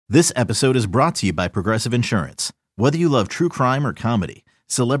This episode is brought to you by Progressive Insurance. Whether you love true crime or comedy,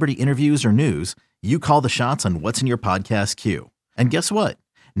 celebrity interviews or news, you call the shots on what's in your podcast queue. And guess what?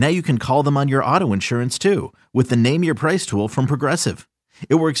 Now you can call them on your auto insurance too with the Name Your Price tool from Progressive.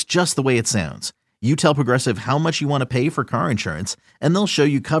 It works just the way it sounds. You tell Progressive how much you want to pay for car insurance, and they'll show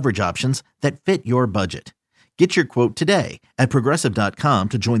you coverage options that fit your budget. Get your quote today at Progressive.com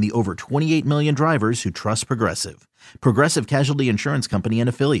to join the over 28 million drivers who trust Progressive. Progressive Casualty Insurance Company and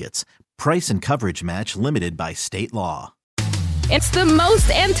Affiliates. Price and coverage match limited by state law. It's the most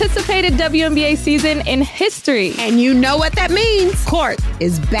anticipated WNBA season in history. And you know what that means. Court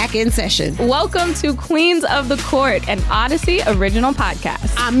is back in session. Welcome to Queens of the Court, an Odyssey original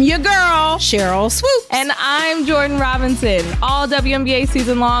podcast. I'm your girl, Cheryl Swoop. And I'm Jordan Robinson. All WNBA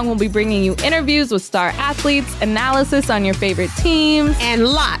season long, we'll be bringing you interviews with star athletes, analysis on your favorite teams, and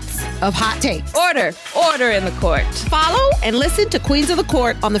lots of hot takes. Order in the court. Follow and listen to Queens of the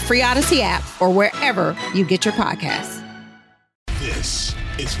Court on the free Odyssey app or wherever you get your podcasts. This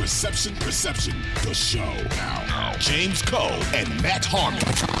is Reception Perception, the show. Now, James Cole and Matt Harmon.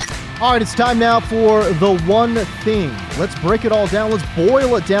 All right, it's time now for the one thing. Let's break it all down. Let's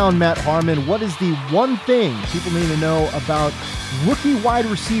boil it down, Matt Harmon. What is the one thing people need to know about rookie wide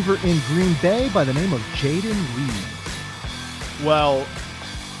receiver in Green Bay by the name of Jayden Reed? Well,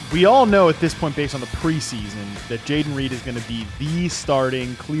 we all know at this point, based on the preseason, that Jayden Reed is going to be the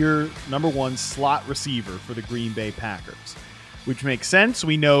starting, clear number one slot receiver for the Green Bay Packers, which makes sense.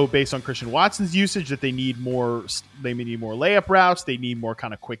 We know based on Christian Watson's usage that they need more layup routes. They need more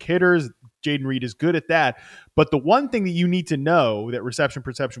kind of quick hitters. Jayden Reed is good at that. But the one thing that you need to know that Reception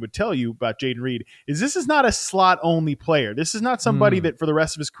Perception would tell you about Jayden Reed is this is not a slot-only player. This is not somebody that for the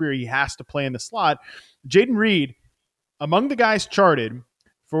rest of his career he has to play in the slot. Jayden Reed, among the guys charted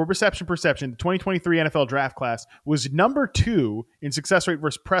for Reception Perception, the 2023 NFL draft class, was number 2 in success rate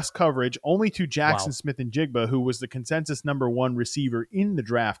versus press coverage, only to Jackson Smith and Jigba, who was the consensus number 1 receiver in the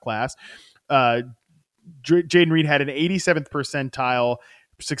draft class. Jayden Reed had an 87th percentile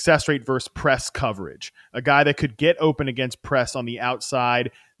success rate versus press coverage, a guy that could get open against press on the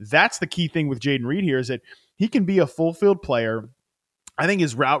outside. That's the key thing with Jayden Reed here, is that he can be a full field player. I think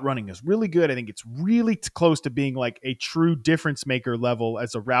his route running is really good. I think it's really close to being like a true difference maker level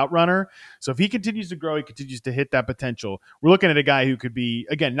as a route runner. So if he continues to grow, he continues to hit that potential. We're looking at a guy who could be,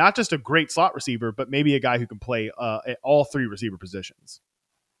 again, not just a great slot receiver, but maybe a guy who can play at all 3 receiver positions.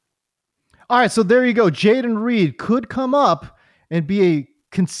 All right, so there you go. Jayden Reed could come up and be a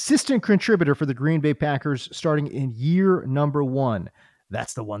consistent contributor for the Green Bay Packers starting in year number 1.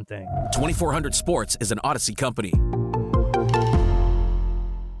 That's the one thing. 2400 Sports is an Odyssey company.